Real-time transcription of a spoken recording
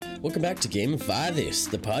Welcome back to Gamify This,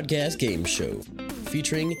 the podcast game show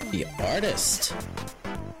featuring the artist,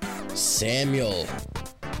 Samuel,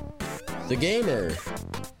 the gamer,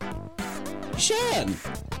 Sean,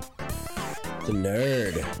 the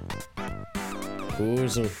nerd,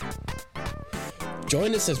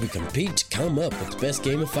 Join us as we compete to come up with the best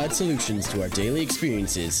gamified solutions to our daily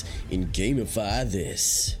experiences in Gamify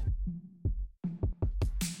This.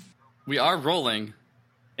 We are rolling,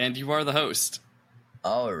 and you are the host.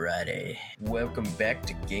 Alrighty, welcome back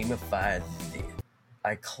to Gamify This.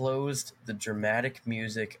 I closed the dramatic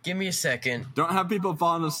music. Give me a second. Don't have people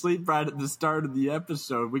falling asleep right at the start of the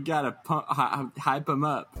episode. We gotta hype them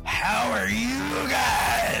up. How are you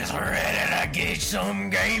guys? Ready to get some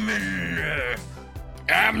gaming?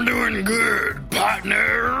 I'm doing good,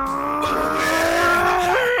 partner. Well,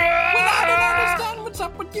 I don't understand what's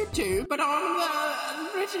up with you two, but I'm the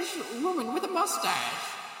British woman with a mustache.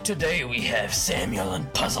 Today we have Samuel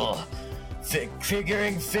and Puzzle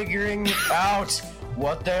figuring out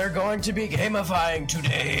what they're going to be gamifying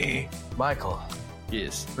today. Michael.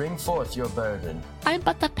 Yes. Bring forth your burden. I'm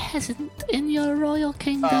but a peasant in your royal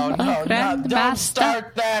kingdom, Oh no, Grand don't Master.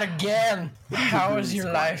 start that again. How is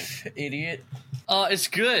your life, idiot? It's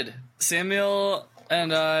good. Samuel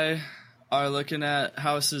and I are looking at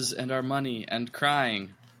houses and our money and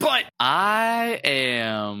crying. But I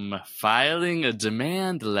am filing a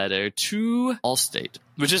demand letter to Allstate,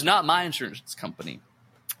 which is not my insurance company.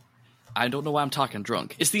 I don't know why I'm talking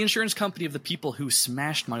drunk. It's the insurance company of the people who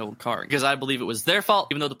smashed my old car, because I believe it was their fault,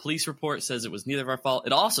 even though the police report says it was neither of our fault.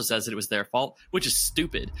 It also says that it was their fault, which is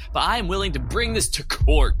stupid. But I am willing to bring this to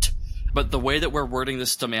court. But the way that we're wording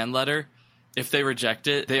this demand letter, if they reject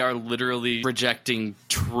it, they are literally rejecting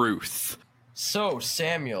truth. So,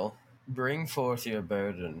 Samuel, bring forth your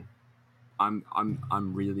burden. I'm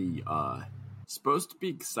really supposed to be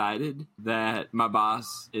excited that my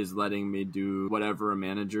boss is letting me do whatever a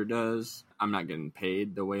manager does. I'm not getting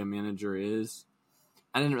paid the way a manager is.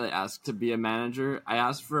 I didn't really ask to be a manager. I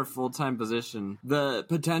asked for a full-time position. The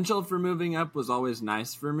potential for moving up was always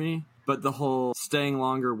nice for me, but the whole staying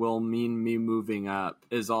longer will mean me moving up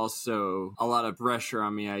is also a lot of pressure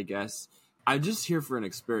on me, I guess. I'm just here for an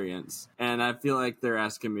experience, and I feel like they're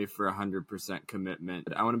asking me for 100% commitment.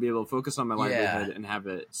 I want to be able to focus on my livelihood and have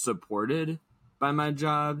it supported by my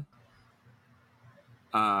job.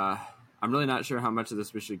 I'm really not sure how much of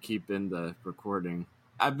this we should keep in the recording.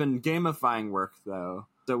 I've been gamifying work, though.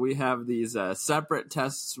 So we have these separate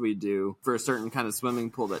tests we do for a certain kind of swimming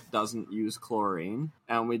pool that doesn't use chlorine,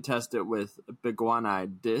 and we test it with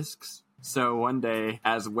biguanide discs. So one day,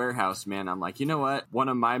 as warehouse man, I'm like, you know what? One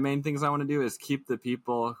of my main things I want to do is keep the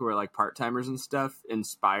people who are like part-timers and stuff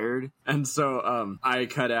inspired. And so I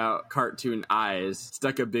cut out cartoon eyes,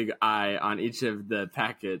 stuck a big eye on each of the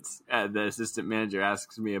packets. The assistant manager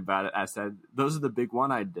asks me about it. I said, those are the big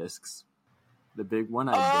one-eyed discs. The big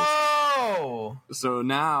one-eyed discs. Oh! So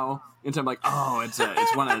now, I'm like, oh, it's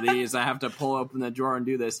one of these. I have to pull open the drawer and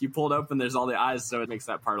do this. You pull it open, there's all the eyes, so it makes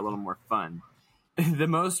that part a little more fun. The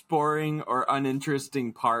most boring or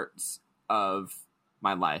uninteresting parts of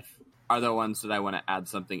my life are the ones that I want to add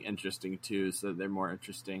something interesting to so that they're more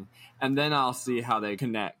interesting. And then I'll see how they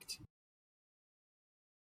connect.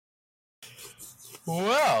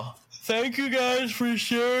 Well, thank you guys for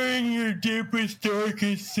sharing your deepest,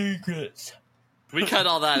 darkest secrets. We cut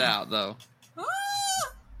all that out, though.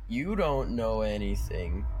 You don't know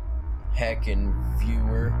anything, heckin'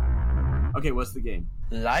 viewer. Okay, what's the game?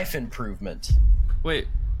 Life improvement. Wait.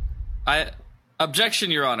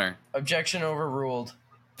 Objection, Your Honor. Objection overruled.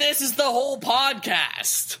 This is the whole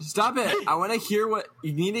podcast. Stop it. I want to hear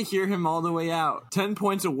you need to hear him all the way out. 10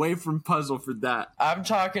 points away from puzzle for that. I'm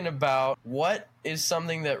talking about what is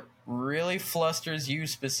something that really flusters you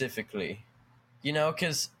specifically. You know,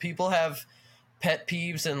 because people have pet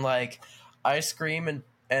peeves and like, I scream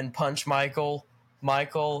and punch Michael.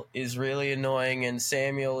 Michael is really annoying and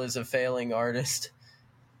Samuel is a failing artist.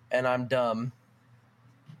 And I'm dumb.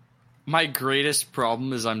 My greatest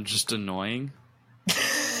problem is I'm just annoying.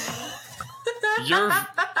 You're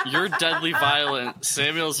deadly violent.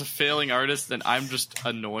 Samuel's a failing artist, and I'm just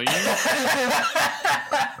annoying.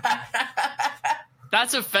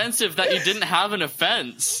 That's offensive that you didn't have an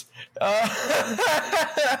offense.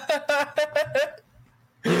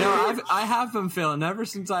 You know, I have been failing ever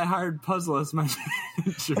since I hired Puzzle as my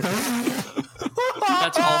manager.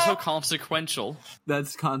 That's also consequential.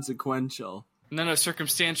 That's consequential. No,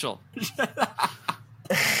 circumstantial.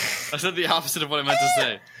 I said the opposite of what I meant to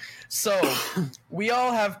say. So, we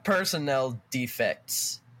all have personnel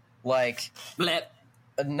defects. Like,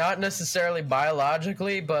 not necessarily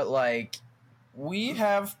biologically, but like, we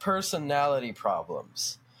have personality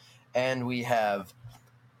problems. and we have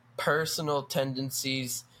personal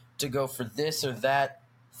tendencies to go for this or that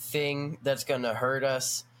thing that's going to hurt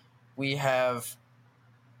us. We have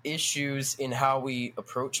issues in how we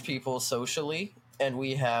approach people socially, and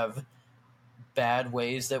we have bad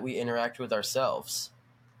ways that we interact with ourselves.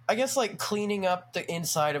 I guess like cleaning up the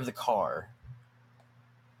inside of the car.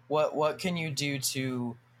 What can you do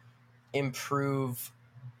to improve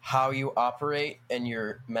how you operate and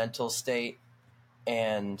your mental state?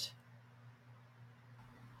 And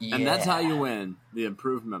And that's how you win, the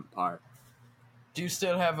improvement part. Do you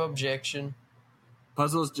still have objection?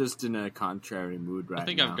 Puzzle's just in a contrary mood right now. I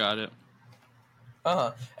think I've got it.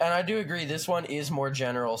 And I do agree, this one is more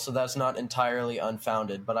general, so that's not entirely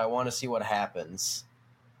unfounded, but I want to see what happens.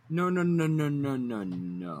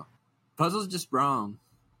 No. Puzzle's just wrong.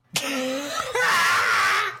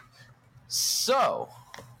 So,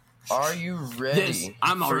 are you ready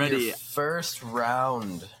I'm for already. your first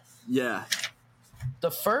round? Yeah.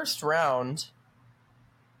 The first round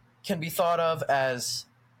can be thought of as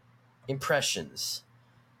impressions.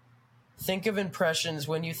 Think of impressions.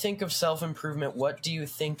 When you think of self-improvement, what do you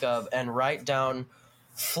think of? And write down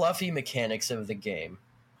fluffy mechanics of the game.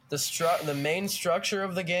 The main structure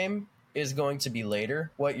of the game is going to be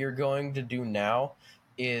later. What you're going to do now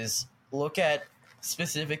is look at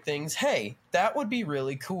specific things. Hey, that would be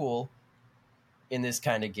really cool in this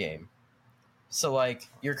kind of game. So, like,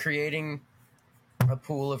 you're creating a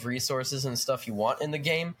pool of resources and stuff you want in the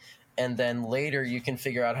game, and then later you can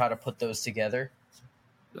figure out how to put those together.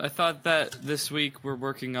 I thought that this week we're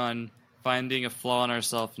working on finding a flaw in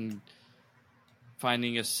ourselves and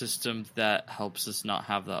finding a system that helps us not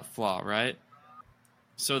have that flaw, right?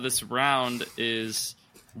 So this round is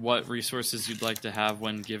what resources you'd like to have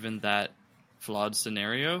when given that flawed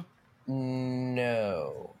scenario?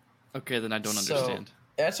 No. Okay, then I don't understand.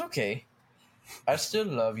 That's okay. I still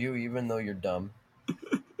love you even though you're dumb.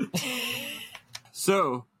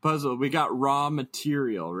 So, Puzzle, we got raw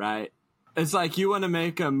material, right? It's like you want to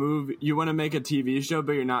make a movie, you want to make a TV show,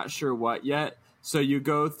 but you're not sure what yet. So you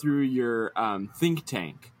go through your think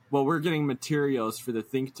tank. Well, we're getting materials for the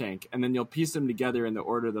think tank, and then you'll piece them together in the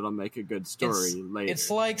order that'll make a good story later. It's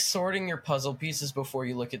like sorting your puzzle pieces before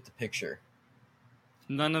you look at the picture.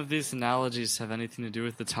 None of these analogies have anything to do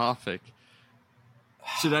with the topic.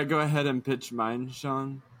 Should I go ahead and pitch mine,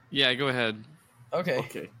 Sean? Yeah, go ahead.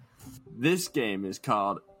 Okay. This game is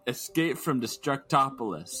called Escape from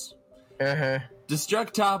Destructopolis. Uh-huh.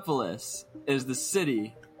 Destructopolis is the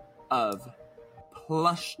city of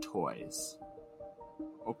plush toys.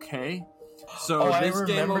 Okay? So I this game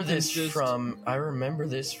remember will this consist...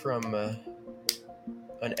 from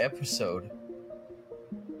an episode.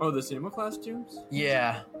 Oh, the cinema costumes?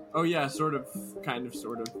 Yeah. Oh yeah, sort of, kind of,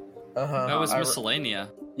 sort of. Uh-huh. That was Miscellanea.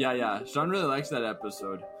 Yeah. Sean really likes that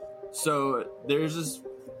episode. So there's this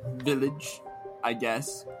village, I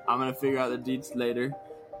guess. I'm gonna figure out the deets later.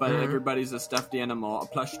 But everybody's a stuffed animal, a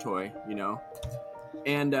plush toy, you know.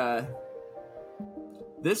 And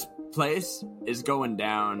this place is going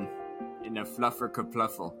down in a fluffer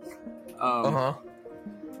kapluffle.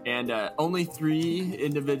 And only 3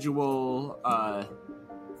 individual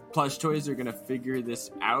plush toys are gonna figure this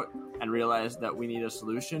out and realize that we need a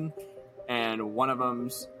solution. And one of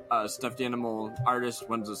them's a stuffed animal artist,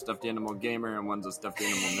 one's a stuffed animal gamer, and one's a stuffed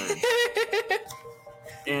animal nerd.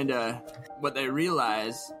 And what they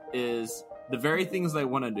realize is the very things they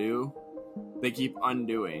want to do, they keep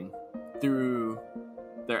undoing through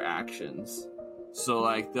their actions. So,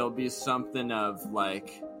 like, there'll be something of,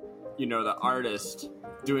 like, you know, the artist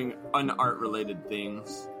doing un-art-related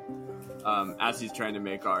things as he's trying to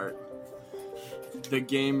make art. The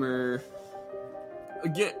gamer...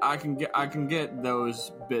 I can get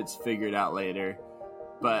those bits figured out later.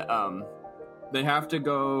 But they have to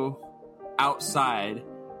go outside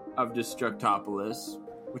of Destructopolis,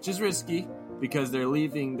 which is risky because they're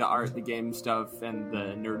leaving the art, the game stuff, and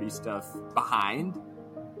the nerdy stuff behind.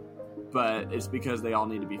 But it's because they all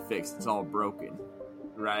need to be fixed. It's all broken,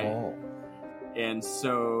 right? Oh. And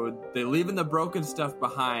so they're leaving the broken stuff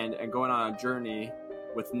behind and going on a journey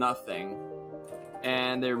with nothing.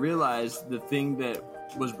 And they realize the thing that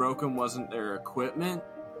was broken wasn't their equipment,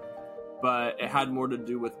 but it had more to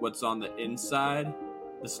do with what's on the inside.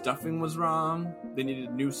 The stuffing was wrong. They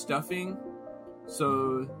needed new stuffing.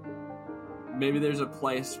 So maybe there's a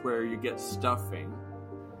place where you get stuffing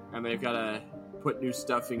and they've got to put new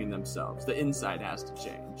stuffing in themselves. The inside has to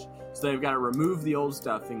change. So they've got to remove the old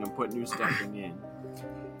stuffing and put new stuffing in.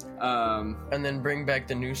 And then bring back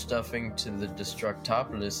the new stuffing to the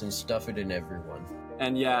Destructopolis and stuff it in everyone.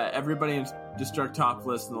 And yeah, everybody in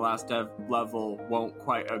Destructopolis in the last level won't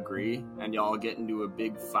quite agree, and y'all get into a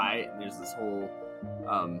big fight, and there's this whole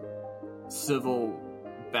civil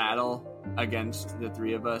battle against the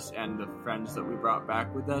three of us and the friends that we brought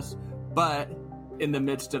back with us. But in the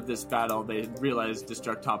midst of this battle, they realize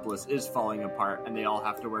Destructopolis is falling apart, and they all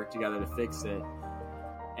have to work together to fix it.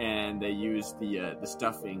 And they use the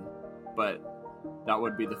stuffing, but that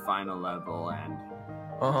would be the final level, and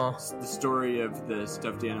the story of the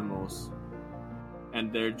stuffed animals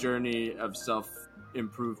and their journey of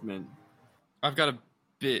self-improvement. I've got a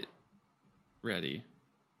bit ready.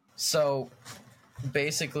 So,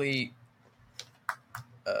 basically,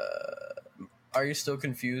 are you still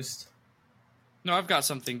confused? No, I've got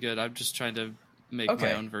something good. I'm just trying to make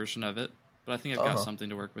my own version of it. But I think I've got something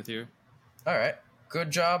to work with here. All right.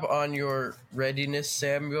 Good job on your readiness,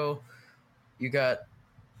 Samuel. You got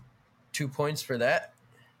 2 points for that.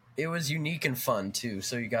 It was unique and fun, too,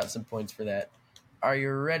 so you got some points for that. Are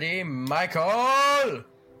you ready, Michael?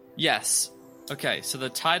 Yes. Okay, so the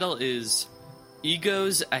title is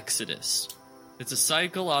Ego's Exodus. It's a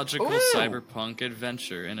psychological cyberpunk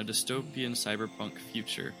adventure in a dystopian cyberpunk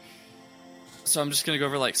future. So I'm just going to go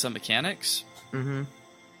over, like, some mechanics. Mm-hmm.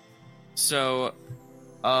 So,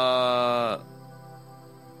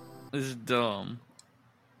 this is dumb.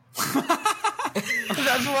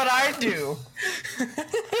 That's what I do.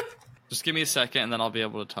 Just give me a second, and then I'll be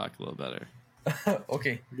able to talk a little better.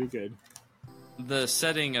 Okay. You're good. The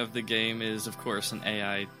setting of the game is, of course, an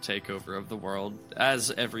AI takeover of the world,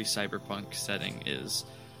 as every cyberpunk setting is.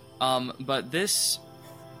 But this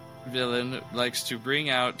villain likes to bring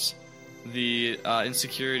out the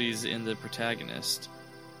insecurities in the protagonist.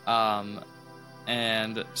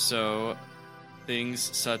 And so things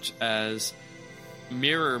such as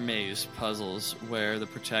mirror maze puzzles, where the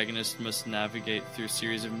protagonist must navigate through a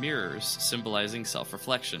series of mirrors symbolizing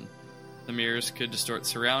self-reflection. The mirrors could distort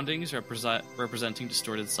surroundings, representing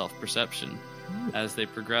distorted self-perception. As they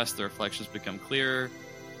progress, the reflections become clearer,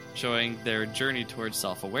 showing their journey towards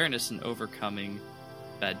self-awareness and overcoming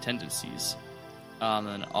bad tendencies.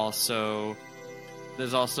 And also,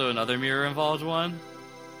 there's also another mirror-involved one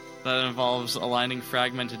that involves aligning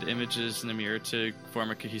fragmented images in the mirror to form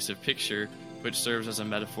a cohesive picture, which serves as a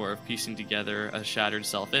metaphor of piecing together a shattered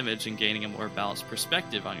self-image and gaining a more balanced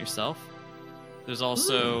perspective on yourself. There's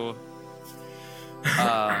also...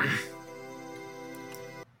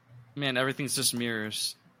 man, everything's just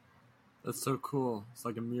mirrors. That's so cool. It's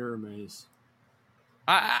like a mirror maze.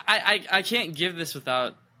 I can't give this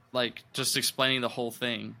without, like, just explaining the whole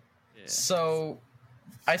thing. Yeah. So,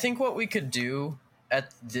 I think what we could do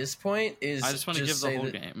at this point is... I just want to give the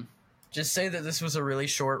whole game. Just say that this was a really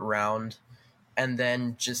short round, and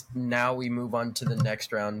then just now we move on to the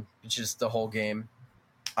next round, which is the whole game.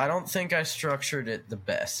 I don't think I structured it the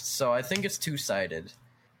best, so I think it's two-sided.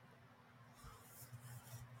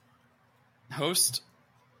 Host?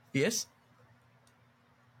 Yes?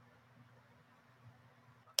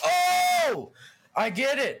 Oh! I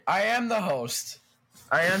get it. I am the host.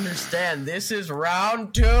 I understand. This is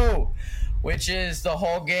round 2, which is the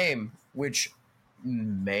whole game, which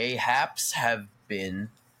mayhaps have been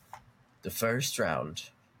the first round.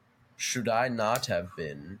 Should I not have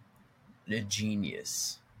been a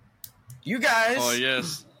genius? You guys... Oh,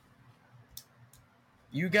 yes.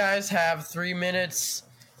 You guys have 3 minutes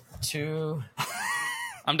to...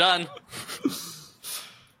 I'm done.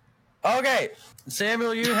 Okay,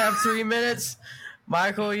 Samuel, you have 3 minutes.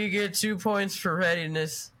 Michael, you get 2 points for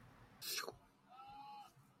readiness.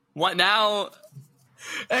 What now?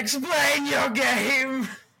 Explain your game!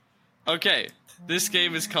 Okay, this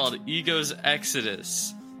game is called Ego's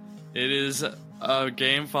Exodus. It is a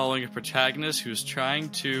game following a protagonist who's trying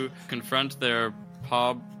to confront their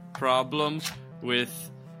problem with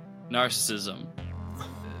narcissism.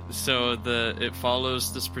 So it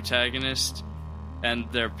follows this protagonist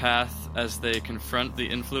and their path as they confront the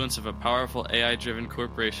influence of a powerful AI-driven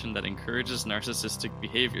corporation that encourages narcissistic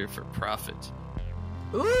behavior for profit.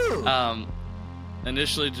 Ooh!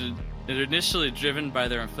 Initially driven by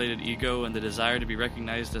their inflated ego and the desire to be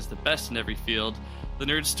recognized as the best in every field, the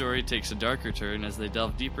nerd's story takes a darker turn as they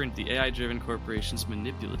delve deeper into the AI-driven corporation's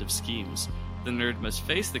manipulative schemes. The nerd must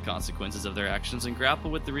face the consequences of their actions and grapple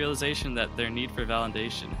with the realization that their need for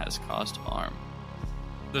validation has caused harm.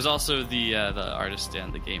 There's also the artist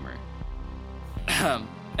and the gamer.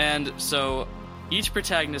 And so, each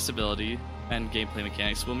protagonist's ability and gameplay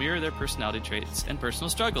mechanics will mirror their personality traits and personal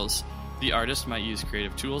struggles. The artist might use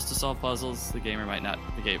creative tools to solve puzzles, the gamer might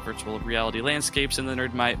navigate virtual reality landscapes, and the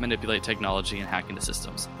nerd might manipulate technology and hack into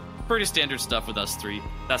systems. Pretty standard stuff with us three.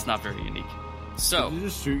 That's not very unique. So, did you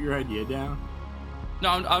just shoot your idea down? No,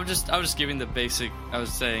 I was just giving the basic. I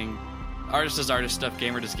was saying, artist does artist stuff,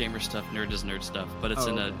 gamer does gamer stuff, nerd does nerd stuff, but it's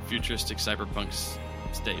in a futuristic cyberpunk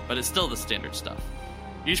state. But it's still the standard stuff.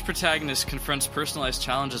 Each protagonist confronts personalized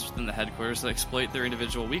challenges within the headquarters that exploit their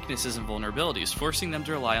individual weaknesses and vulnerabilities, forcing them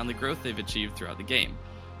to rely on the growth they've achieved throughout the game.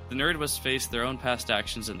 The nerd must face their own past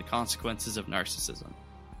actions and the consequences of narcissism.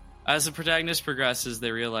 As the protagonist progresses,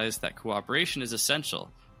 they realize that cooperation is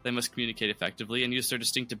essential. They must communicate effectively and use their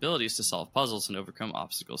distinct abilities to solve puzzles and overcome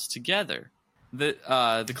obstacles together.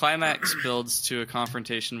 The climax builds to a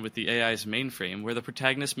confrontation with the AI's mainframe, where the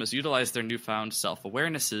protagonist must utilize their newfound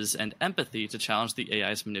self-awarenesses and empathy to challenge the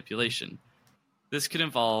AI's manipulation. This could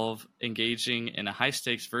involve engaging in a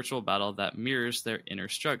high-stakes virtual battle that mirrors their inner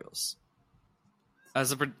struggles.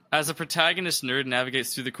 As a protagonist nerd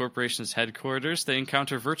navigates through the corporation's headquarters, they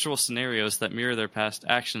encounter virtual scenarios that mirror their past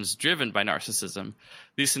actions driven by narcissism.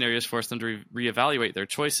 These scenarios force them to reevaluate their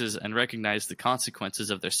choices and recognize the consequences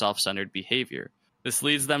of their self-centered behavior. This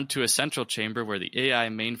leads them to a central chamber where the AI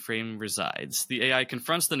mainframe resides. The AI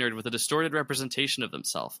confronts the nerd with a distorted representation of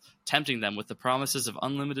himself, tempting them with the promises of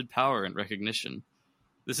unlimited power and recognition.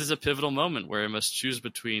 This is a pivotal moment where he must choose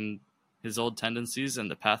between his old tendencies and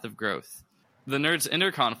the path of growth. The nerd's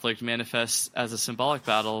inner conflict manifests as a symbolic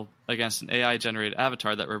battle against an AI-generated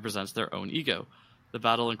avatar that represents their own ego. The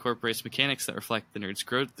battle incorporates mechanics that reflect the nerd's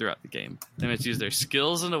growth throughout the game. They must use their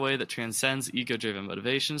skills in a way that transcends ego-driven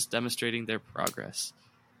motivations, demonstrating their progress.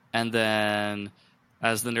 And then,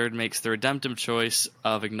 as the nerd makes the redemptive choice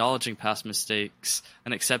of acknowledging past mistakes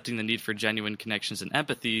and accepting the need for genuine connections and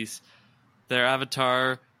empathies, their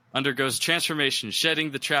avatar undergoes transformation,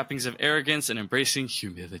 shedding the trappings of arrogance and embracing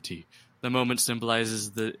humility. The moment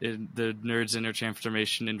symbolizes the nerd's inner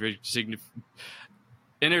transformation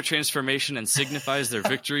and signifies their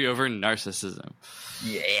victory over narcissism.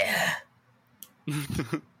 Yeah.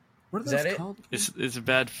 What are Is those that it? called? It's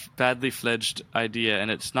a badly fledged idea,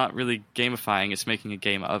 and it's not really gamifying. It's making a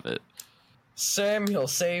game of it. Samuel,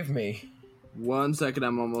 save me. 1 second,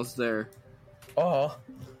 I'm almost there. Oh.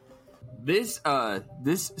 This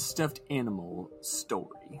stuffed animal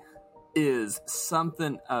story is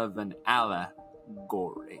something of an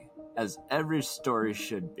allegory, as every story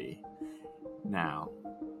should be. Now,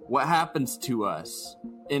 what happens to us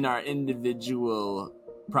in our individual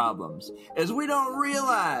problems is we don't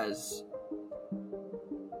realize.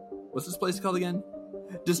 What's this place called again?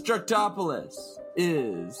 Destructopolis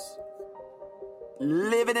is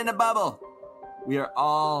living in a bubble. We are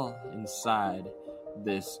all inside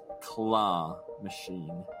this claw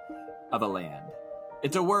machine of a land.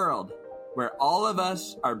 It's a world where all of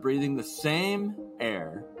us are breathing the same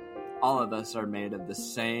air, all of us are made of the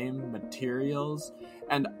same materials,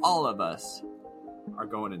 and all of us are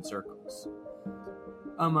going in circles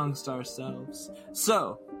amongst ourselves.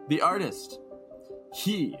 So, the artist,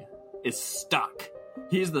 he is stuck.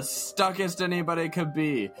 He's the stuckest anybody could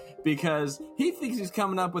be, because he thinks he's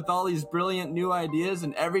coming up with all these brilliant new ideas,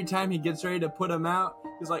 and every time he gets ready to put them out,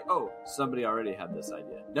 he's like, oh, somebody already had this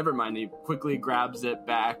idea. Never mind, he quickly grabs it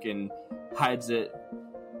back and hides it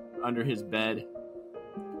under his bed.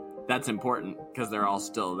 That's important, because they're all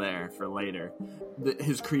still there for later.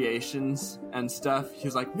 His creations and stuff,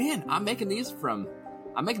 he's like, man, I'm making these from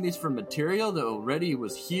material that already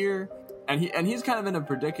was here. And he's kind of in a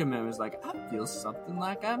predicament. He's like, I feel something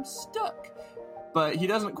like I'm stuck. But he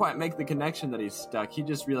doesn't quite make the connection that he's stuck. He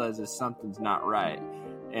just realizes something's not right.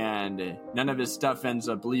 And none of his stuff ends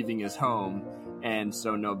up leaving his home. And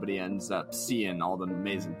so nobody ends up seeing all the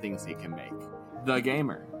amazing things he can make. The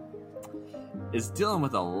gamer is dealing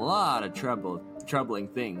with a lot of troubling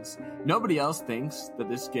things. Nobody else thinks that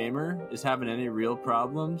this gamer is having any real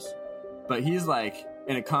problems. But he's like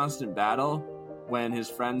in a constant battle. When his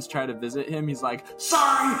friends try to visit him, he's like,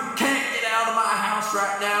 sorry, can't get out of my house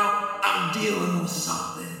right now. I'm dealing with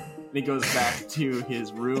something. And he goes back to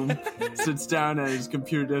his room, sits down at his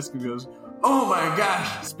computer desk and goes, oh my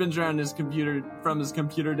gosh. Spins around from his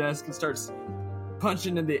computer desk and starts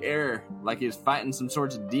punching in the air like he's fighting some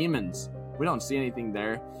sorts of demons. We don't see anything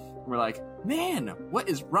there. We're like, man, what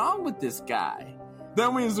is wrong with this guy?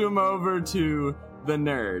 Then we zoom over to the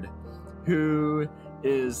nerd, who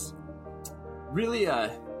is really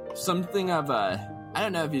something of a, I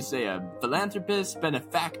don't know if you say a philanthropist,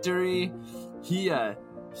 benefactory. He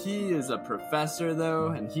is a professor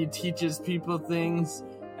though, and he teaches people things,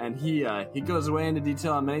 and he goes away into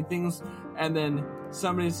detail on many things. And then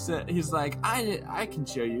somebody said, he's like, I can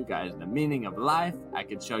show you guys the meaning of life. I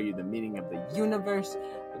can show you the meaning of the universe.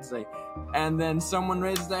 It's like, and then someone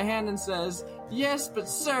raises their hand and says, yes, but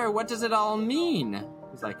sir, what does it all mean?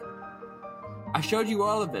 He's like, I showed you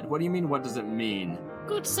all of it. What do you mean, what does it mean?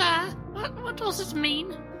 good sir. What does it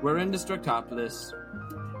mean? We're in Destructopolis,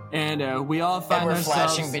 and we all find And we're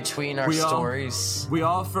ourselves... flashing between our stories. We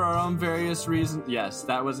all, for our own various reasons... Yes,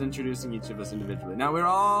 that was introducing each of us individually. Now, we're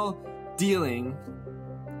all dealing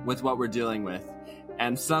with what we're dealing with,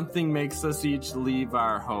 and something makes us each leave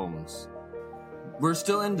our homes. We're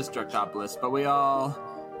still in Destructopolis, but we all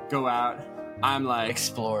go out. I'm like...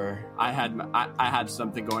 Explorer. I had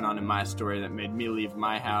something going on in my story that made me leave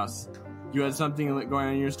my house. You had something going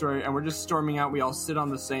on in your story, and we're just storming out. We all sit on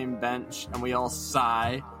the same bench, and we all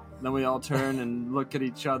sigh. Then we all turn and look at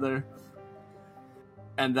each other.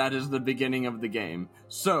 And that is the beginning of the game.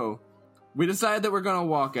 So, we decide that we're going to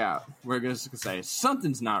walk out. We're going to say,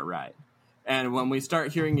 something's not right. And when we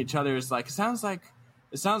start hearing each other, it's like, it sounds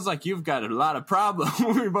like you've got a lot of problems.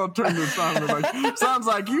 We both turn to Sean and we're like, sounds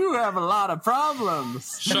like you have a lot of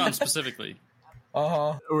problems. Sean specifically.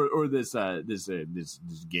 Uh-huh. Or this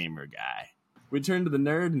gamer guy. We turn to the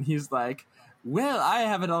nerd and he's like, well, I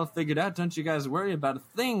have it all figured out. Don't you guys worry about a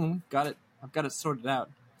thing. I've got it sorted out.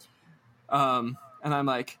 And I'm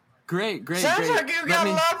like, great. Sounds like you got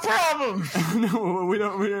a lot of problems. No, we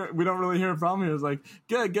don't really hear a problem. He was like,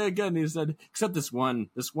 good. And he said, except this one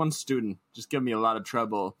student just gave me a lot of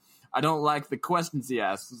trouble. I don't like the questions he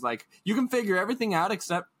asks. It's like, you can figure everything out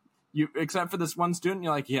except for this one student.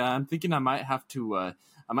 You're like, yeah, I'm thinking I might have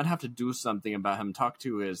to do something about him. Talk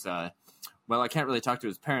to his, I can't really talk to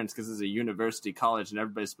his parents because it's a university college and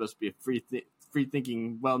everybody's supposed to be a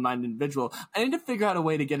free-thinking, well-minded individual. I need to figure out a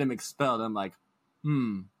way to get him expelled. I'm like,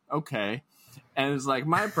 okay. And it's like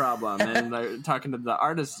my problem. And they're talking to the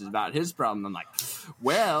artist about his problem. I'm like,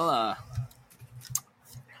 well,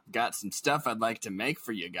 got some stuff I'd like to make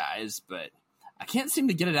for you guys, but I can't seem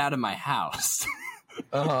to get it out of my house.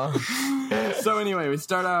 Uh-huh. So anyway, we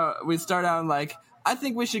start out like, I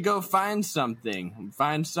think we should go find someone.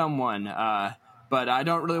 But I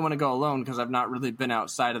don't really want to go alone because I've not really been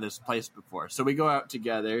outside of this place before. So we go out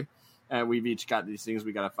together, and we've each got these things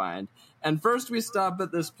we got to find. And first we stop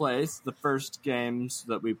at this place. The first games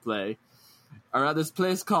that we play are at this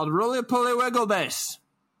place called Roly Poly Wiggle Base.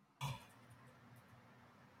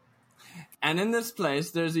 And in this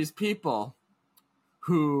place, there's these people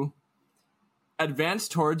who advance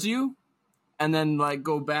towards you and then, like,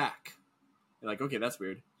 go back. You're like, okay, that's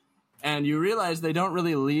weird. And you realize they don't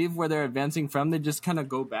really leave where they're advancing from. They just kind of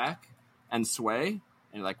go back and sway. And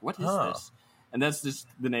you're like, what is this? And that's just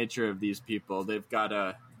the nature of these people. They've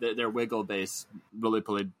got their wiggle base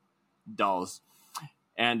roly-poly dolls.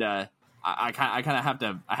 And I kind of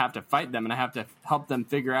have to fight them, and I have to help them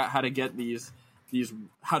figure out how to get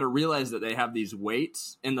how to realize that they have these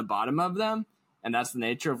weights in the bottom of them. And that's the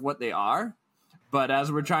nature of what they are. But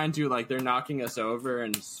as we're trying to, like, they're knocking us over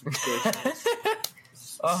and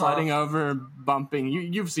sliding over, bumping.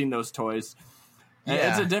 You've seen those toys. Yeah.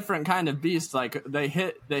 It's a different kind of beast. Like, they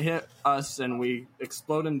hit us, and we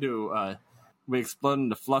explode into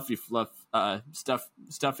fluffy fluff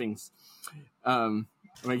stuffings.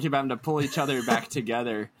 We keep having to pull each other back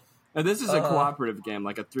together. Now, this is a cooperative game,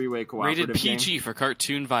 like a 3-way cooperative Rated game. PG for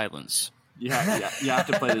cartoon violence. Yeah, you have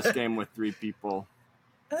to play this game with 3 people.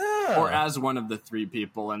 Or as one of the 3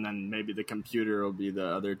 people, and then maybe the computer will be the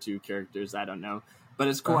other 2 characters. I don't know. But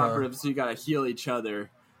it's cooperative, so you gotta heal each other,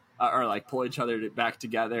 or like pull each other back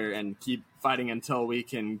together and keep fighting until we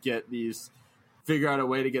can figure out a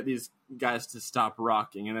way to get these guys to stop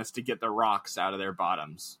rocking, and that's to get the rocks out of their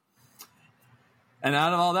bottoms. And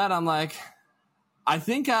out of all that, I'm like, I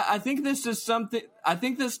think this is something. I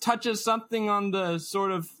think this touches something on the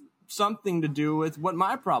sort of something to do with what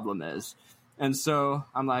my problem is. And so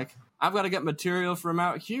I'm like, I've got to get material from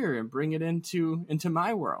out here and bring it into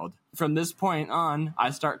my world. From this point on,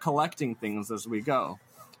 I start collecting things as we go.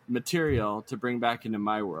 Material to bring back into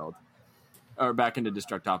my world. Or back into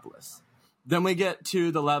Destructopolis. Then we get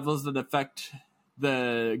to the levels that affect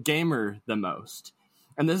the gamer the most.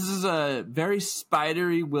 And this is a very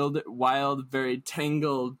spidery, wild, very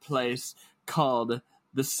tangled place called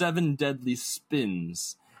the 7 Deadly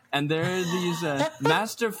Spins. And there are these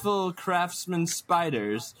masterful craftsman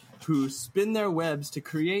spiders who spin their webs to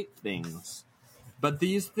create things. But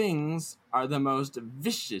these things are the most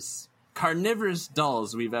vicious, carnivorous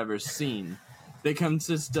dolls we've ever seen. They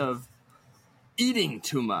consist of eating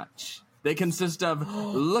too much. They consist of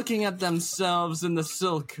looking at themselves in the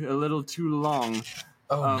silk a little too long.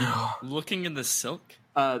 No. Looking in the silk?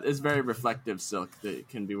 It's very reflective silk that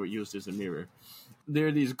can be used as a mirror. There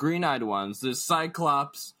are these green-eyed ones. There's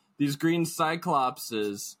Cyclops. These green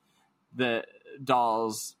Cyclopses, the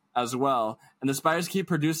dolls as well. And the spiders keep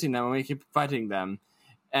producing them and we keep fighting them.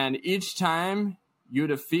 And each time you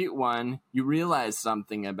defeat one, you realize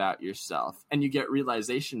something about yourself, and you get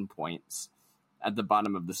realization points at the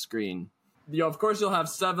bottom of the screen. Of course, you'll have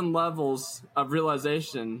 7 levels of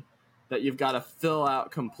realization that you've got to fill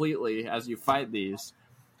out completely as you fight these.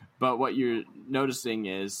 But what you're noticing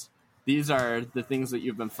is these are the things that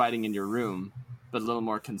you've been fighting in your room, but a little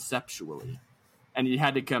more conceptually. And you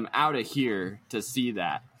had to come out of here to see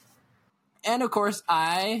that. And of course,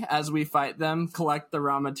 as we fight them, collect the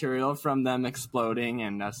raw material from them exploding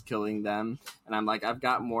and us killing them. And I'm like, I've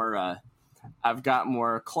got more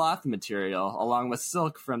cloth material along with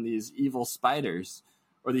silk from these evil spiders,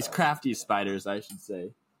 or these crafty spiders, I should say.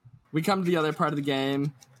 We come to the other part of the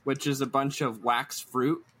game, which is a bunch of wax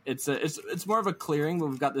fruit. It's more of a clearing, but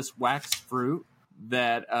we've got this wax fruit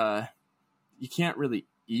that you can't really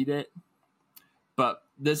eat it. But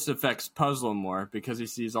this affects Puzzle more because he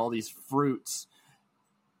sees all these fruits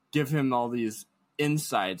give him all these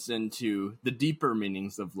insights into the deeper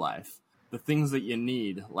meanings of life, the things that you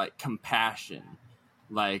need, like compassion,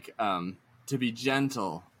 like to be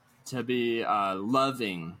gentle, to be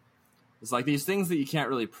loving. It's like these things that you can't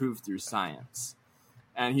really prove through science.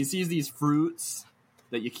 And he sees these fruits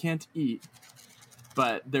that you can't eat,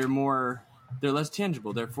 but they're less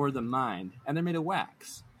tangible. They're for the mind, and they're made of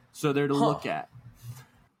wax, so they're to look at.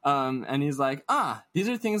 And he's like, these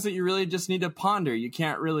are things that you really just need to ponder. You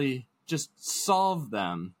can't really just solve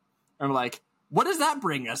them. And I'm like, what does that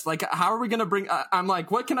bring us? Like, how are we going to bring... I'm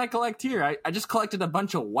like, what can I collect here? I just collected a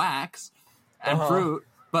bunch of wax and fruit,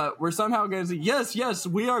 but we're somehow going to say, yes,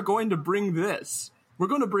 we are going to bring this. We're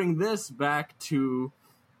going to bring this back to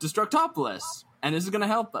Destructopolis, and this is going to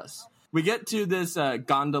help us. We get to this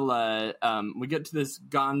gondola...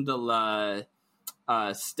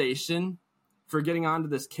 station for getting onto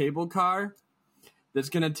this cable car that's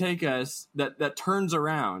going to take us, that turns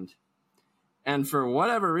around. And for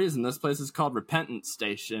whatever reason, this place is called Repentance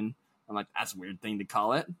Station. I'm like, that's a weird thing to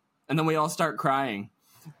call it. And then we all start crying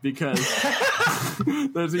because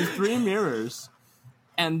there's these 3 mirrors,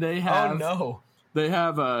 and they have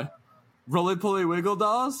roly-poly wiggle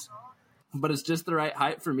dolls, but it's just the right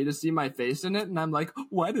height for me to see my face in it. And I'm like,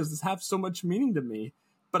 why does this have so much meaning to me?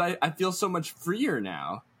 But I feel so much freer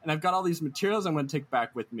now. And I've got all these materials I'm going to take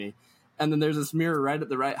back with me. And then there's this mirror right at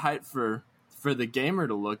the right height for the gamer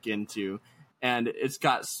to look into. And it's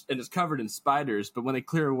covered in spiders. But when they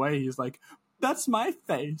clear away, he's like, that's my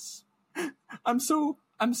face. I'm so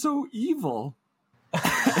evil. And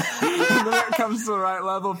then it comes to the right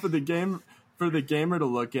level for the gamer to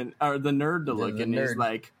look in, or the nerd to look in. He's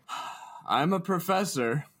like, I'm a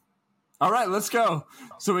professor. All right, let's go.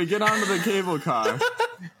 So we get onto the cable car,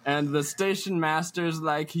 and the station master's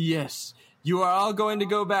like, yes, you are all going to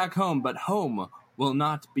go back home, but home will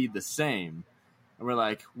not be the same. And we're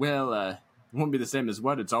like, well, it won't be the same as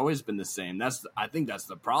what? It's always been the same. I think that's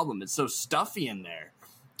the problem. It's so stuffy in there.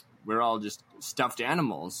 We're all just stuffed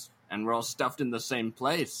animals, and we're all stuffed in the same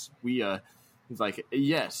place. He's like,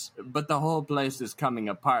 yes, but the whole place is coming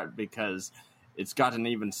apart because it's gotten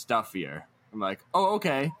even stuffier. I'm like, oh,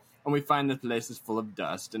 okay. And we find the place is full of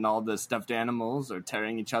dust, and all the stuffed animals are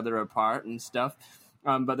tearing each other apart and stuff.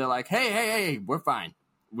 But they're like, hey, we're fine.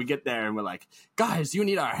 We get there, and we're like, guys, you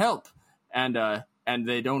need our help. And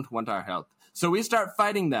they don't want our help. So we start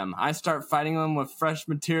fighting them. I start fighting them with fresh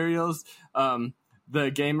materials.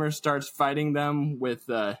 The gamer starts fighting them with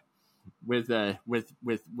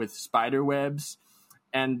spider webs.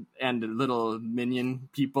 And little minion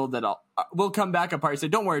people that will come back apart. Say,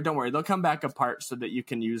 don't worry, they'll come back apart so that you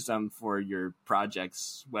can use them for your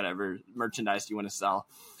projects, whatever merchandise you want to sell.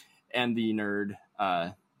 And the nerd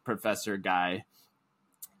professor guy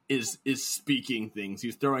is speaking things.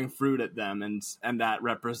 He's throwing fruit at them, and that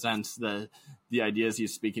represents the ideas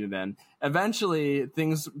he's speaking to them. Eventually,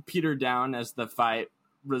 things peter down as the fight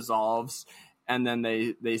resolves. And then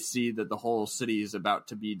they see that the whole city is about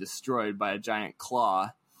to be destroyed by a giant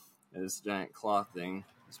claw. And this giant claw thing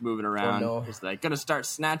is moving around. Oh, no. It's like going to start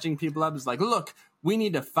snatching people up. It's like, look, we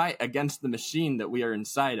need to fight against the machine that we are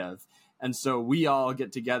inside of. And so we all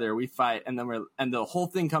get together, we fight, and the whole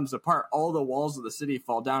thing comes apart. All the walls of the city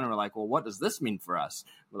fall down, and we're like, well, what does this mean for us?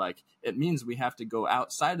 We're like, it means we have to go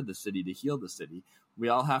outside of the city to heal the city. We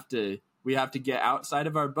have to get outside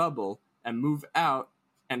of our bubble and move out.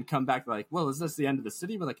 And come back like, well, is this the end of the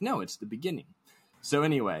city? We're like, no, it's the beginning. So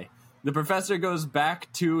anyway, the professor goes back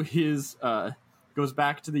to the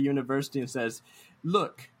university and says,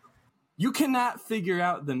 look, you cannot figure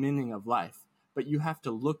out the meaning of life, but you have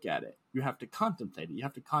to look at it. You have to contemplate it. You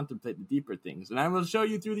have to contemplate the deeper things. And I will show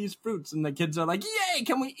you through these fruits. And the kids are like, yay,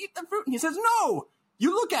 can we eat the fruit? And he says, no,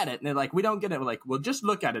 you look at it. And they're like, we don't get it. We're like, well, just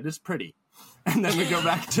look at it. It's pretty. And then we go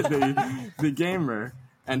back to the gamer,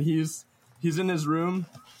 and he's in his room.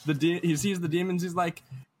 He sees the demons. He's like,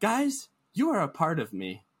 guys, you are a part of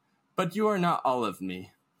me, but you are not all of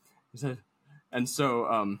me. He said, and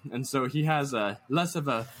so he has a less of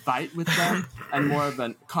a fight with them and more of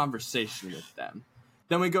a conversation with them.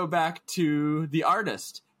 Then we go back to the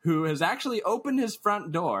artist, who has actually opened his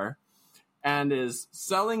front door and is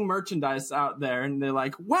selling merchandise out there. And they're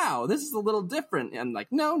like, wow, this is a little different. And like,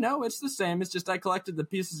 no, it's the same. It's just I collected the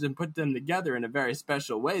pieces and put them together in a very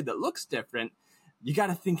special way that looks different. You got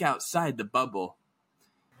to think outside the bubble.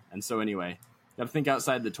 And so anyway, got to think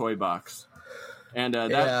outside the toy box. And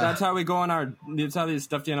that's how we go on that's how these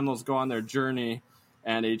stuffed animals go on their journey.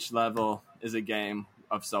 And each level is a game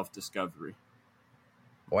of self-discovery.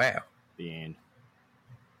 Wow. The end.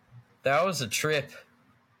 That was a trip.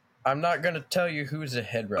 I'm not going to tell you who's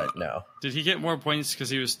ahead right now. Did he get more points because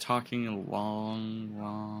he was talking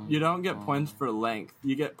long? You don't get points for length.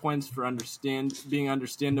 You get points for being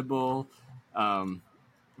understandable,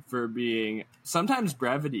 for being... Sometimes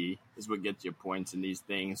brevity is what gets you points in these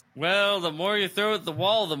things. Well, the more you throw at the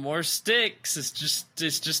wall, the more sticks. It's just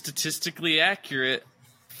statistically accurate.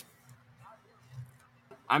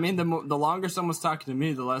 I mean, the longer someone's talking to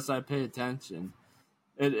me, the less I pay attention.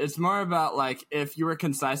 It's more about, like, if you were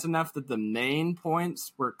concise enough that the main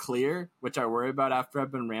points were clear, which I worry about after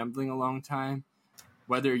I've been rambling a long time,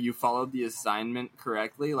 whether you followed the assignment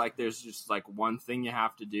correctly, like there's just, like, one thing you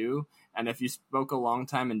have to do, and if you spoke a long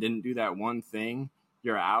time and didn't do that one thing,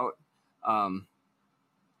 you're out.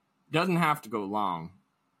 Doesn't have to go long,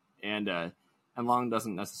 and long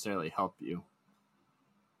doesn't necessarily help you.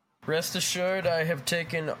 Rest assured, I have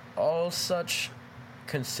taken all such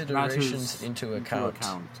considerations into account.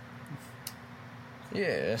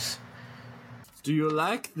 Yes. Do you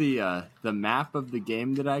like the map of the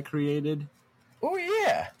game that I created? Oh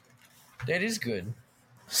yeah, that is good.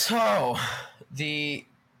 So, the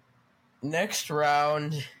next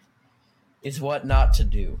round is what not to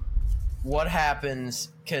do. What happens,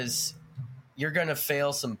 because you're gonna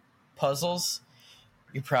fail some puzzles.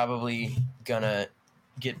 You're probably gonna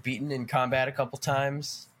get beaten in combat a couple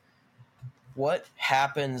times. What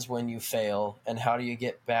happens when you fail, and how do you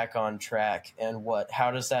get back on track, and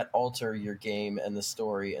how does that alter your game and the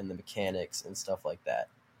story and the mechanics and stuff like that?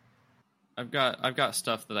 I've got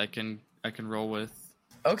stuff that I can roll with.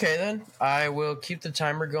 Okay, then I will keep the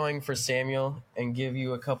timer going for Samuel and give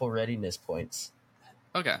you a couple readiness points.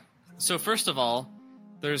 Okay. So first of all,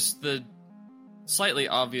 there's the slightly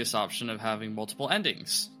obvious option of having multiple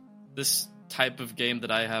endings. This type of game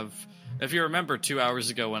that I have, if you remember 2 hours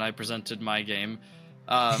ago when I presented my game,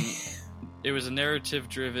 it was a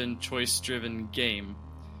narrative-driven, choice-driven game,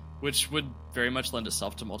 which would very much lend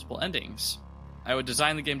itself to multiple endings. I would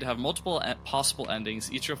design the game to have multiple possible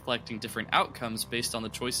endings, each reflecting different outcomes based on the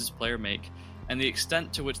choices players make, and the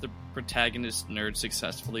extent to which the protagonist nerd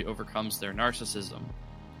successfully overcomes their narcissism.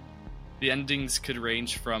 The endings could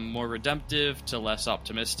range from more redemptive to less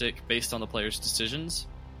optimistic, based on the player's decisions.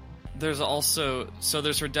 There's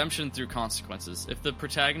redemption through consequences. If the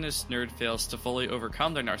protagonist nerd fails to fully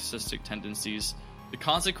overcome their narcissistic tendencies, the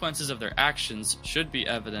consequences of their actions should be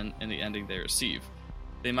evident in the ending they receive.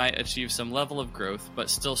 They might achieve some level of growth, but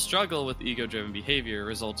still struggle with ego-driven behavior,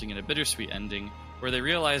 resulting in a bittersweet ending, where they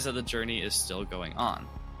realize that the journey is still going on.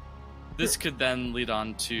 This could then lead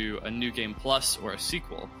on to a New Game Plus or a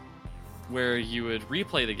sequel, where you would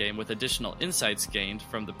replay the game with additional insights gained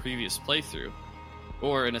from the previous playthrough.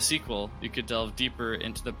 Or in a sequel, you could delve deeper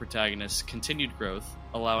into the protagonist's continued growth,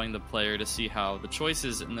 allowing the player to see how the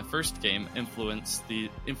choices in the first game influences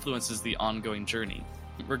the ongoing journey.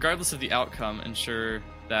 Regardless of the outcome, ensure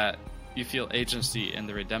that you feel agency in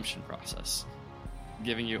the redemption process,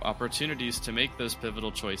 giving you opportunities to make those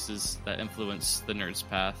pivotal choices that influence the nerd's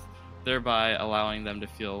path, thereby allowing them to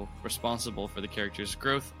feel responsible for the character's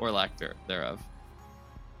growth or lack thereof.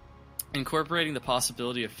 Incorporating the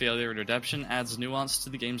possibility of failure and redemption adds nuance to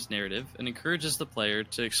the game's narrative and encourages the player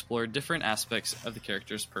to explore different aspects of the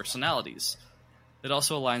character's personalities. It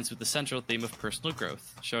also aligns with the central theme of personal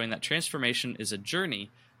growth, showing that transformation is a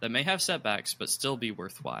journey that may have setbacks but still be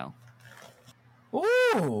worthwhile.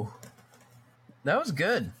 Ooh! That was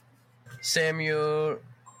good. Samuel,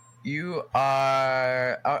 you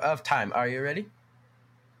are out of time. Are you ready?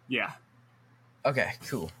 Yeah. Okay,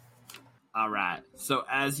 cool. All right. So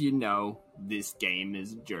as you know, this game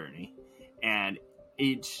is a journey, and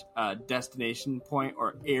each destination point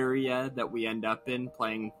or area that we end up in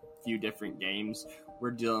playing a few different games,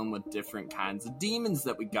 we're dealing with different kinds of demons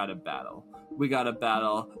that we gotta battle. We gotta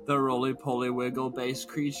battle the roly-poly wiggle-based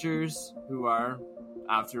creatures, who are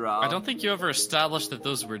After all, I don't think you ever established that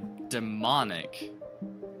those were demonic.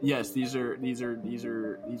 Yes, these are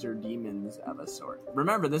demons of a sort.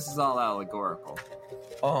 Remember, this is all allegorical.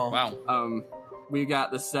 Oh, Wow. We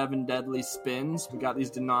got the 7 deadly spins. We got these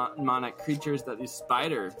demonic creatures that the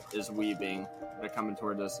spider is weaving. They're coming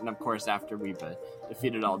toward us, and of course, after we've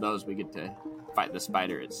defeated all those, we get to fight the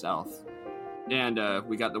spider itself. And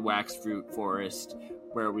we got the wax fruit forest,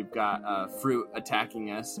 where we've got fruit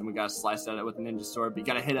attacking us, and we got to slice at it with a ninja sword. But you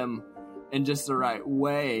got to hit them in just the right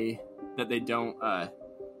way that they don't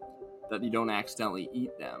that you don't accidentally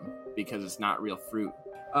eat them, because it's not real fruit.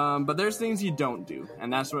 But there's things you don't do,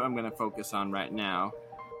 and that's what I'm going to focus on right now.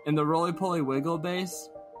 In the roly-poly wiggle base,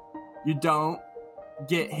 you don't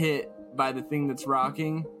get hit by the thing that's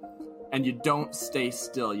rocking, and you don't stay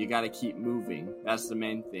still. You got to keep moving. That's the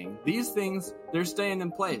main thing. These things, they're staying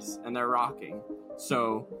in place, and they're rocking.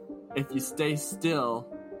 So if you stay still,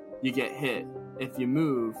 you get hit. If you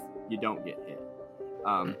move, you don't get hit.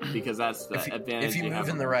 Because that's the advantage. If you move have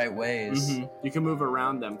in the right ways. Mm-hmm. You can move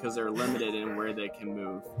around them because they're limited in where they can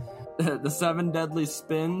move. The 7 deadly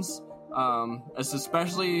spins, it's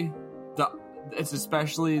especially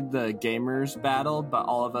the gamer's battle, but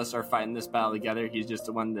all of us are fighting this battle together. He's just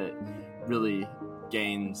the one that really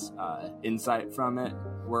gains insight from it.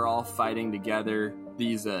 We're all fighting together.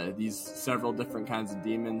 These several different kinds of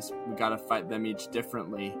demons, we gotta fight them each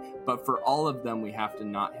differently, but for all of them we have to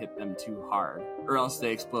not hit them too hard, or else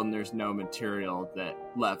they explode and there's no material that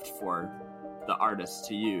left for the artist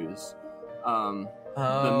to use.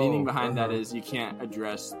 The meaning behind that is you can't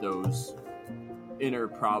address those inner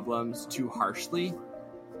problems too harshly,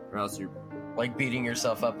 or else you're like beating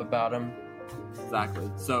yourself up about them. Exactly.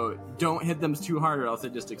 So don't hit them too hard, or else they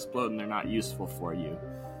just explode and they're not useful for you.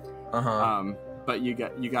 But you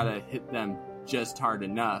gotta hit them just hard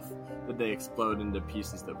enough that they explode into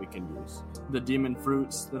pieces that we can use. The demon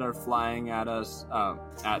fruits that are flying at us,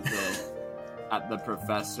 at the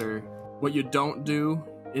professor. What you don't do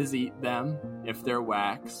is eat them if they're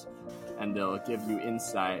wax, and they'll give you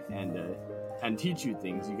insight and teach you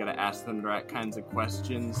things. You gotta ask them the right kinds of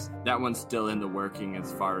questions. That one's still in the working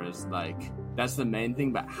as far as that's the main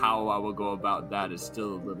thing, but how I will go about that is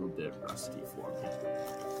still a little bit rusty for me.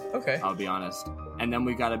 Okay. I'll be honest. And then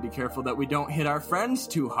we gotta be careful that we don't hit our friends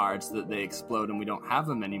too hard so that they explode and we don't have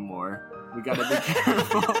them anymore. We gotta be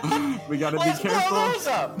careful. We gotta be careful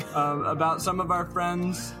about some of our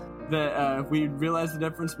friends that we realize the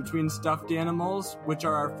difference between stuffed animals, which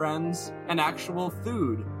are our friends, and actual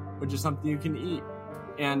food, which is something you can eat.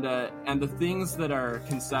 And the things that are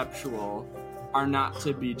conceptual are not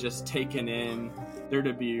to be just taken in; they're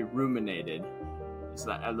to be ruminated. It's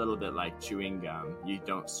a little bit like chewing gum. You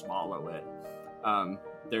don't swallow it.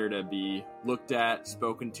 They're to be looked at,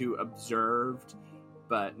 spoken to, observed,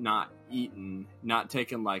 but not eaten, not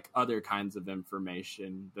taken like other kinds of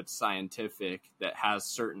information that's scientific, that has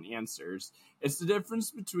certain answers. It's the difference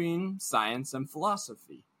between science and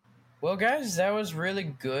philosophy. Well, guys, that was really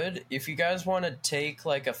good. If you guys want to take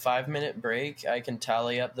like a 5-minute break, I can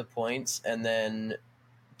tally up the points and then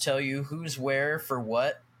tell you who's where for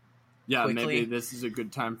what. Yeah, quickly. Maybe this is a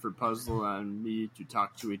good time for Puzzle and me to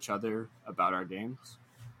talk to each other about our games.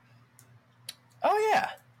 Oh, yeah.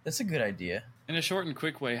 That's a good idea. In a short and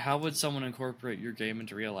quick way, how would someone incorporate your game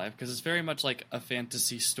into real life? Because it's very much like a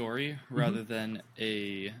fantasy story rather than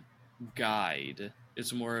a guide.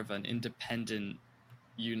 It's more of an independent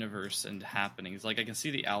universe and happenings. Like, I can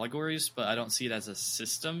see the allegories, but I don't see it as a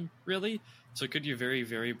system, really. So could you very,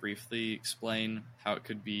 very briefly explain how it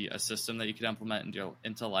could be a system that you could implement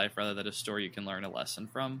into life rather than a story you can learn a lesson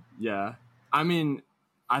from? Yeah. I mean,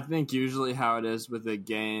 I think usually how it is with a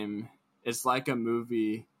game, it's like a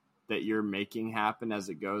movie that you're making happen as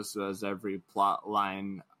it goes. So as every plot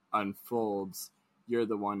line unfolds, you're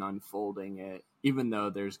the one unfolding it, even though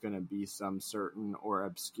there's going to be some certain or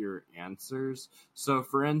obscure answers. So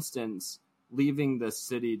for instance, leaving the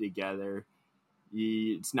city together,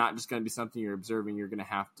 it's not just going to be something you're observing. You're going to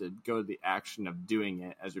have to go to the action of doing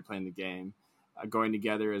it as you're playing the game, going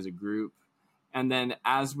together as a group. And then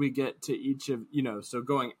as we get to each of, so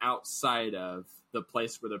going outside of the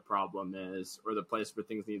place where the problem is or the place where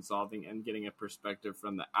things need solving and getting a perspective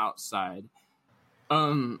from the outside.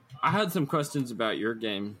 I had some questions about your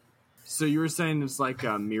game. So you were saying it's like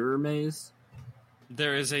a mirror maze?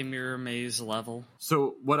 There is a mirror maze level.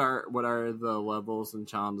 So what are the levels and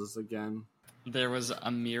challenges again? There was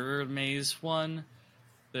a mirror maze one.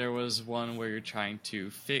 There was one where you're trying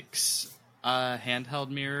to fix a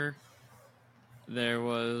handheld mirror. There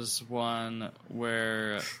was one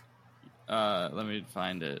where, let me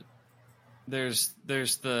find it. There's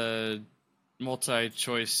the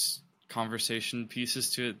multi-choice conversation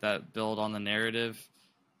pieces to it that build on the narrative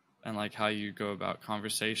and like how you go about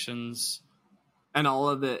conversations. And all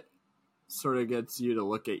of it sort of gets you to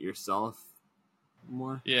look at yourself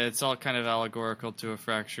more. Yeah, it's all kind of allegorical to a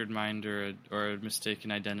fractured mind or a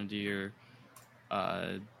mistaken identity or,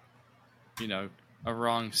 you know, a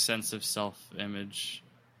wrong sense of self-image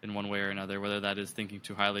in one way or another, whether that is thinking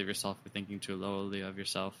too highly of yourself or thinking too lowly of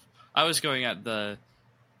yourself. I was going at the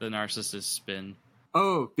narcissist spin.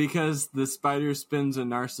 Oh, because the spider spins a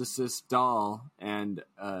narcissist doll, and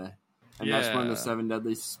that's one of the 7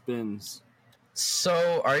 deadly spins.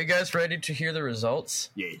 So, are you guys ready to hear the results?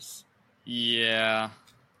 Yes. Yeah.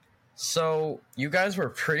 So, you guys were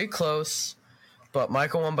pretty close, but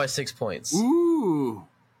Michael won by 6 points. Ooh.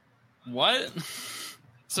 What?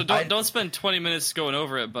 So don't spend 20 minutes going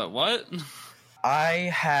over it, but what? I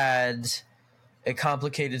had a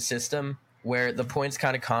complicated system where the points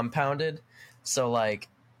kind of compounded. So, like,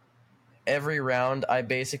 every round, I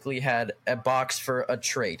basically had a box for a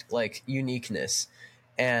trait, like uniqueness.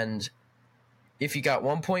 And if you got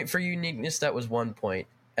 1 point for uniqueness, that was 1 point.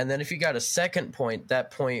 And then if you got a second point,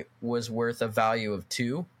 that point was worth a value of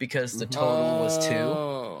 2 because the total was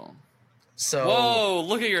 2. So, whoa,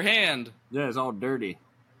 look at your hand. Yeah, it's all dirty.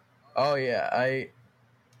 Oh, yeah.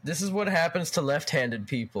 This is what happens to left-handed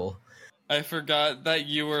people. I forgot that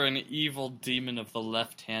you were an evil demon of the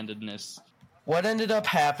left-handedness. What ended up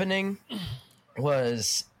happening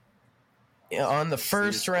was on the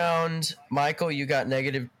first round, Michael, you got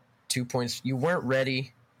 -2 points. You weren't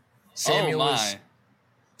ready. Samuel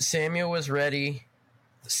was ready.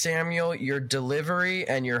 Samuel, your delivery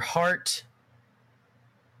and your heart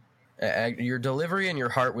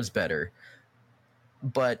was better.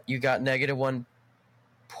 But you got -1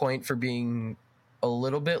 point for being a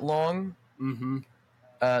little bit long. Mm-hmm.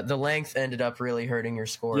 The length ended up really hurting your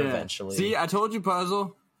score eventually. See, I told you,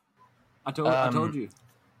 Puzzle. I told you.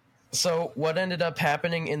 So what ended up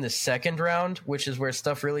happening in the second round, which is where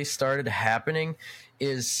stuff really started happening,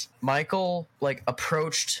 is Michael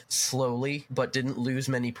approached slowly but didn't lose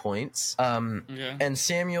many points. And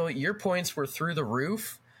Samuel, your points were through the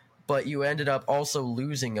roof, but you ended up also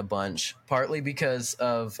losing a bunch, partly because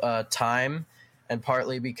of time and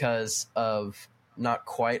partly because of not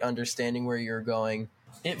quite understanding where you're going.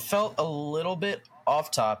 It felt a little bit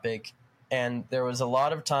off topic, and there was a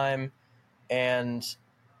lot of time, and he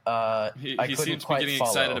I couldn't seemed to quite be getting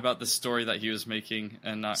follow. excited about the story that he was making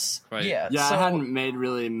and not quite. Yeah, so, I hadn't made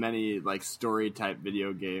really many story type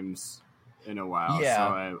video games in a while,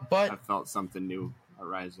 so I felt something new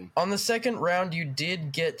arising. On the second round, you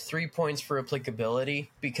did get 3 points for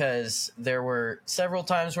applicability because there were several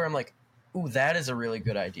times where I'm like, "Ooh, that is a really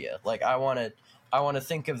good idea." Like I want to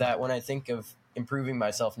think of that when I think of improving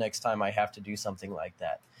myself next time I have to do something like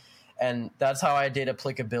that. And that's how I did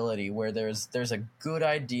applicability, where there's a good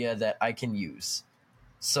idea that I can use.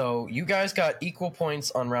 So you guys got equal points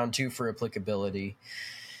on round 2 for applicability.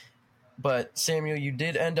 But Samuel, you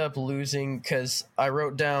did end up losing because I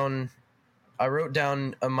wrote down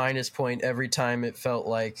a minus point every time it felt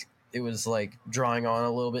like it was drawing on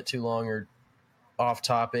a little bit too long or off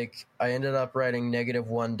topic. I ended up writing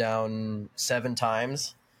 -1 down 7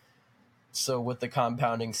 times. So with the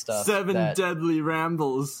compounding stuff, 7 deadly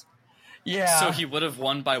rambles. Yeah. So he would have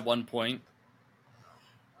won by 1 point.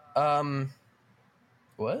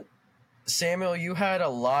 What? Samuel, you had a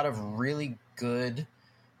lot of really good,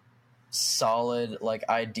 solid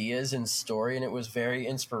ideas and story, and it was very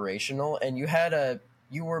inspirational. And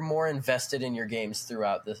you were more invested in your games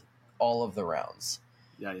throughout all of the rounds.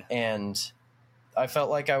 Yeah. And I felt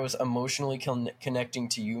like I was emotionally connecting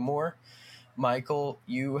to you more. Michael,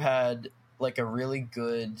 you had a really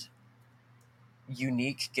good,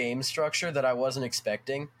 unique game structure that I wasn't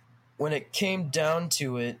expecting. When it came down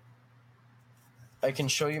to it, I can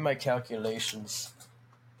show you my calculations.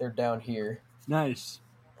 They're down here. Nice.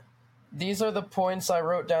 These are the points I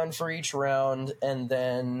wrote down for each round, and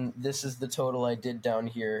then this is the total I did down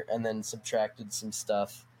here, and then subtracted some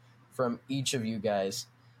stuff from each of you guys.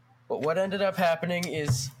 But what ended up happening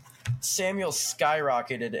is Samuel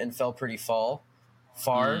skyrocketed and fell pretty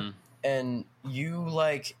far. And you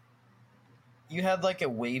had a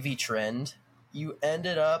wavy trend. You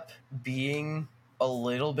ended up being a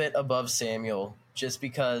little bit above Samuel just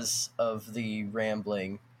because of the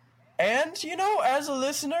rambling. And, as a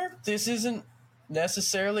listener, this isn't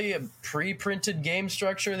necessarily a pre-printed game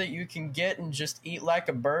structure that you can get and just eat like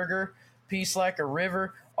a burger, peace like a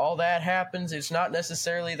river. All that happens. It's not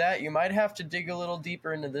necessarily that. You might have to dig a little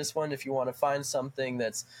deeper into this one if you want to find something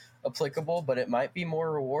that's applicable, but it might be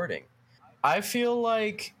more rewarding. I feel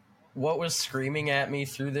like what was screaming at me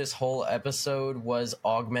through this whole episode was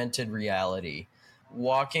augmented reality.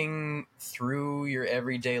 Walking through your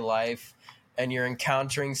everyday life and you're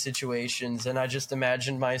encountering situations, and I just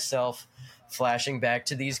imagined myself flashing back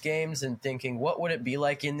to these games and thinking, what would it be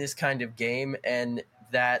like in this kind of game? And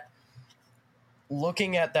that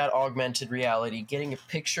looking at that augmented reality, getting a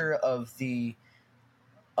picture of the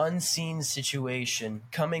unseen situation,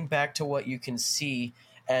 coming back to what you can see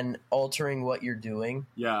and altering what you're doing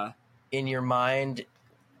in your mind,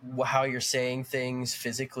 how you're saying things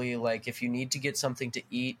physically, like if you need to get something to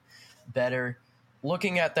eat better,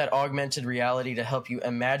 looking at that augmented reality to help you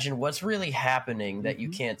imagine what's really happening that you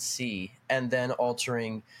can't see, and then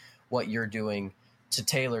altering what you're doing to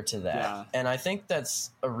tailor to that. Yeah. And I think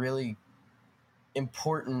that's a really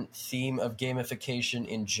important theme of gamification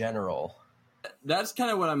in general. That's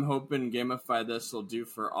kind of what I'm hoping Gamify This will do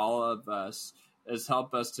for all of us, is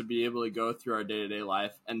help us to be able to go through our day-to-day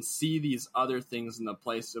life and see these other things in the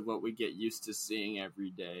place of what we get used to seeing every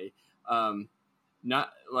day.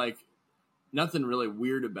 Not like nothing really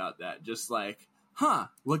weird about that. Just like,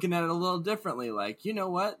 looking at it a little differently. Like, you know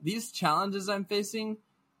what? These challenges I'm facing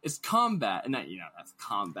is combat. And that's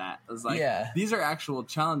combat. It's like, these are actual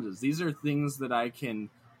challenges. These are things that I can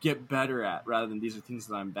get better at rather than these are things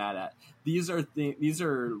that I'm bad at. These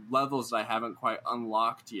are levels that I haven't quite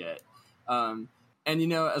unlocked yet. And,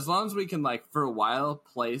 as long as we can, like, for a while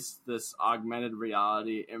place this augmented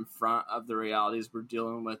reality in front of the realities we're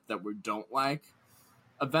dealing with that we don't like,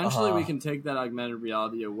 eventually we can take that augmented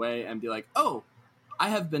reality away and be like, oh, I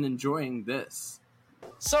have been enjoying this.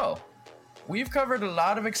 So, we've covered a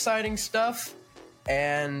lot of exciting stuff,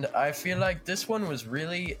 and I feel like this one was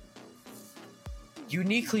really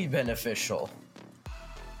uniquely beneficial.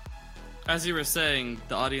 As you were saying,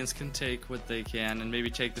 the audience can take what they can and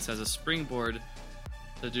maybe take this as a springboard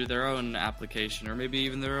to do their own application or maybe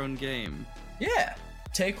even their own game. Yeah,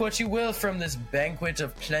 take what you will from this banquet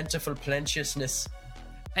of plentiful plenteousness.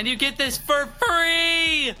 And you get this for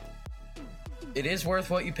free! It is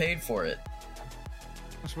worth what you paid for it.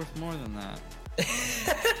 It's worth more than that.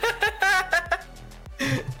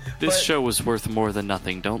 This show was worth more than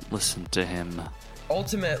nothing. Don't listen to him.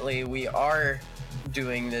 Ultimately, we are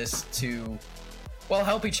doing this to,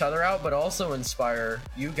 help each other out, but also inspire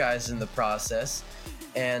you guys in the process.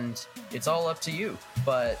 And it's all up to you.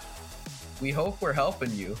 But we hope we're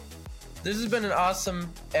helping you. This has been an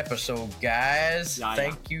awesome episode, guys.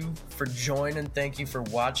 Thank you for joining. Thank you for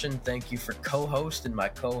watching. Thank you for co-hosting my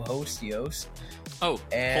co-host, Yost. Oh,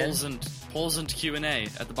 polls and Q&A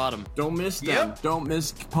at the bottom. Don't miss them. Yep. Don't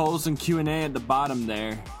miss polls and Q&A at the bottom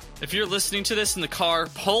there. If you're listening to this in the car,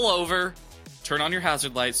 pull over, turn on your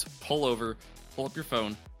hazard lights, pull over, pull up your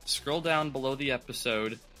phone, scroll down below the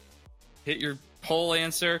episode, hit your poll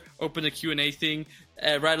answer, open the Q&A thing,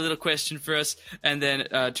 write a little question for us, and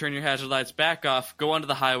then turn your hazard lights back off, go onto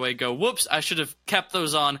the highway, go, whoops, I should have kept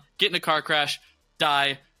those on, get in a car crash,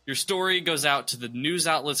 die. Your story goes out to the news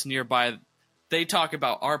outlets nearby. They talk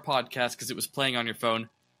about our podcast because it was playing on your phone.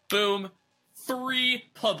 Boom. Free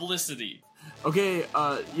publicity. Okay,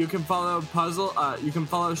 you can follow you can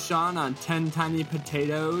follow Sean on 10 Tiny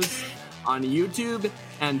Potatoes on YouTube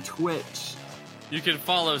and Twitch. You can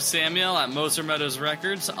follow Samuel at Moser Meadows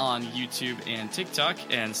Records on YouTube and TikTok,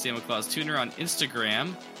 and Samuel Claus Tuner on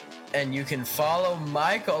Instagram. And you can follow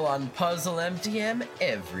Michael on Puzzle MTM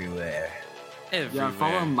everywhere. Yeah,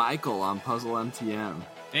 follow Michael on Puzzle MTM.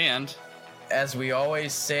 And, as we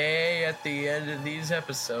always say at the end of these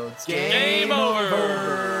episodes, game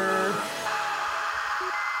over!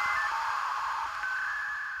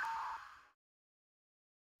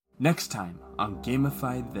 Next time on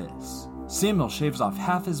Gamify This, Samuel shaves off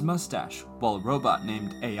half his mustache while a robot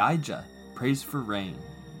named Aija prays for rain.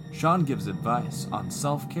 Sean gives advice on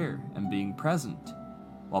self-care and being present,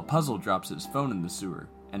 while Puzzle drops his phone in the sewer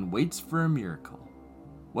and waits for a miracle.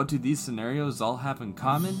 What do these scenarios all have in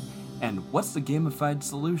common, and what's the gamified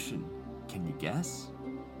solution? Can you guess?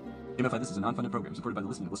 Gamify This is a non-funded program supported by the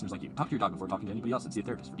listening of listeners like you. Talk to your dog before talking to anybody else and see a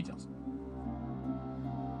therapist for details.